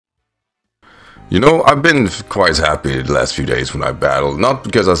You know, I've been quite happy the last few days when I battle. Not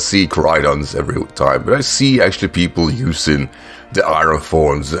because I see Koraidons every time, but I see actually people using the Iron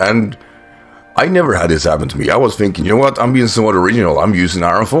Thorns. And I never had this happen to me. I was thinking, you know what, I'm being somewhat original. I'm using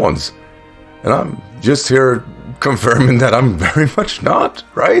Iron Thorns. And I'm just here confirming that I'm very much not,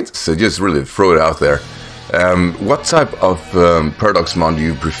 right? So just really throw it out there. What type of Paradoxmon do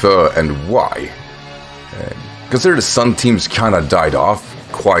you prefer and why? Consider the Sun teams kind of died off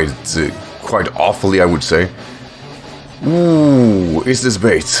quite awfully, I would say. Ooh, is this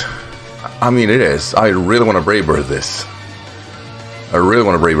bait? I mean, it is. I really want to Brave Bird this. I really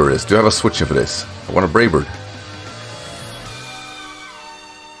want to Brave Bird this. Do I have a switcher for this? I want a Brave Bird.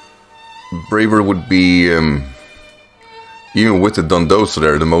 Brave Bird would be, even with the Dondoso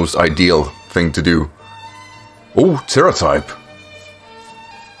there, the most ideal thing to do. Oh, Terra-type.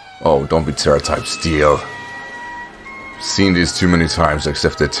 Oh, don't be Terra-type, Steel. Seen this too many times,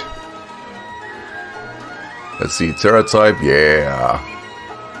 accept it. Let's see, Terra-type, yeah.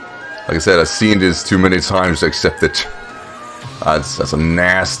 Like I said, I've seen this too many times, accept it. That's a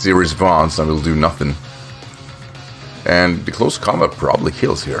nasty response, and will do nothing. And the close combat probably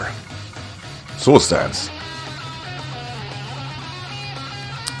kills here. Sword stance.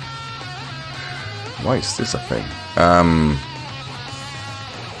 Why is this a thing?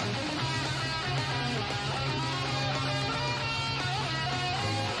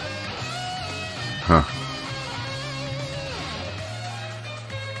 Huh.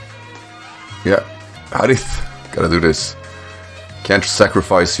 Yeah, Harith, gotta do this. Can't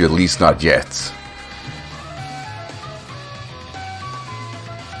sacrifice you, at least not yet.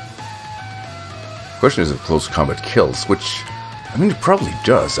 Question is if close combat kills, which, I mean, it probably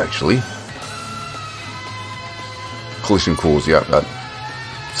does, actually. Collision cools, yeah, that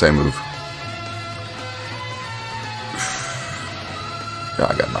same move. Yeah,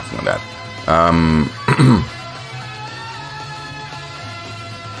 I got nothing on that.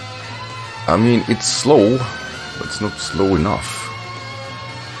 I mean, it's slow, but it's not slow enough.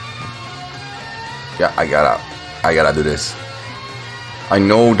 Yeah, I gotta do this. I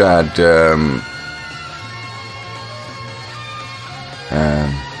know that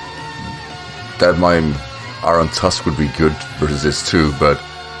that my Iron Tusk would be good versus this too, but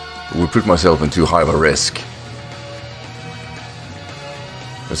it would put myself in too high of a risk.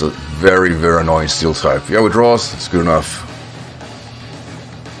 There's a very, very annoying Steel type. Yeah, withdraws, it's good enough.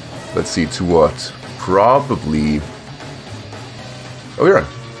 Let's see, to what? Probably... Oh yeah,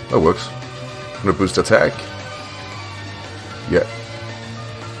 that works. I'm gonna boost attack. Yeah.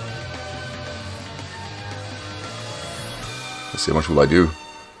 Let's see, how much will I do?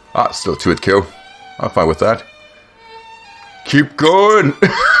 Ah, still a 2-hit kill. I'm fine with that. Keep going!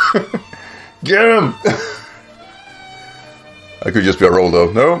 Get him! I could just be a roll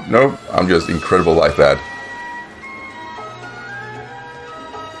though. No, I'm just incredible like that.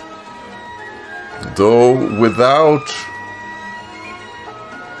 Though, without...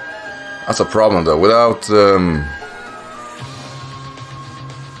 That's a problem though. Without...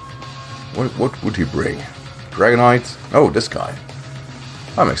 What would he bring? Dragonite? Oh, this guy.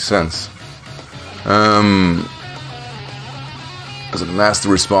 That makes sense. That's a nasty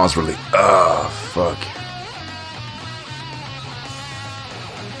response, really. Ah, fuck.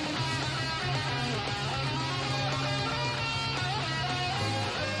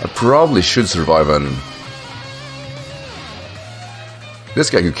 I probably should survive on... This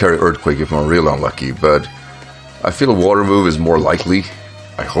guy could carry Earthquake if I'm real unlucky, but I feel a water move is more likely,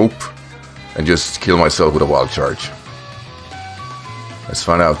 I hope, and just kill myself with a wild charge. Let's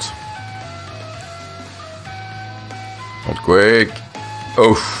find out. Earthquake.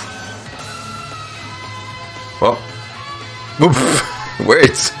 Oh. Well. Oof.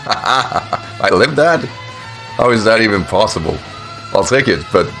 Wait. I lived that? How is that even possible? I'll take it,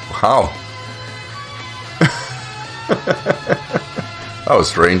 but how? That was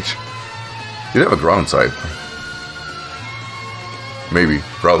strange. Did have a ground type? Maybe,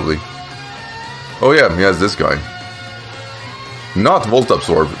 probably. Oh yeah, he has this guy. Not Volt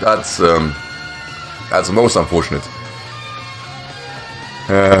Absorb. That's most unfortunate.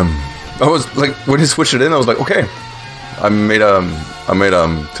 I was like, when he switched it in, I was like, okay, I made a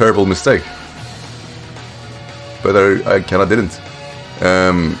terrible mistake, but I kinda didn't.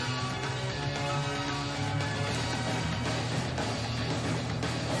 I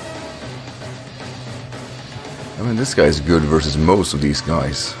mean, this guy's good versus most of these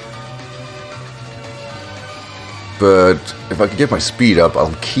guys. But if I can get my speed up,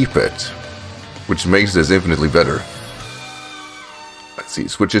 I'll keep it, which makes this infinitely better. Let's see,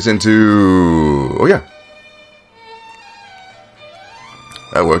 switches into... Oh yeah.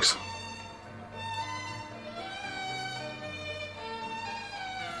 That works.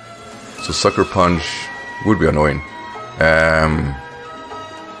 So Sucker Punch would be annoying. I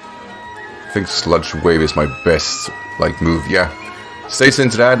think Sludge Wave is my best like move. Yeah, stays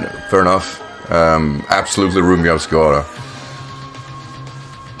into that. Fair enough. Absolutely room you have Scarlet.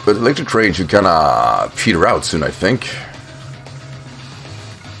 But Electric Rage you kinda peter out soon, I think.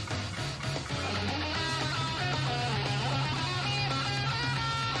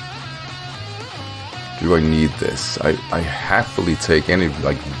 Do I need this? I happily take any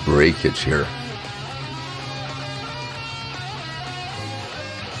like breakage here.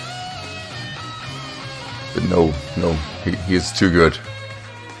 But no, he is too good.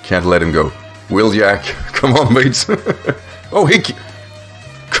 Can't let him go. Wheeljack, come on, mates. Oh,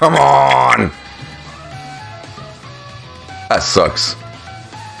 come on! That sucks.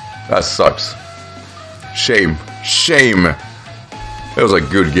 That sucks. Shame. Shame. That was a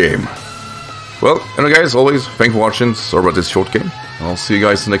good game. Well, anyway guys, always, thanks for watching. Sorry about this short game. I'll see you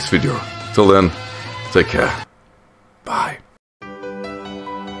guys in the next video. Till then, take care. Bye.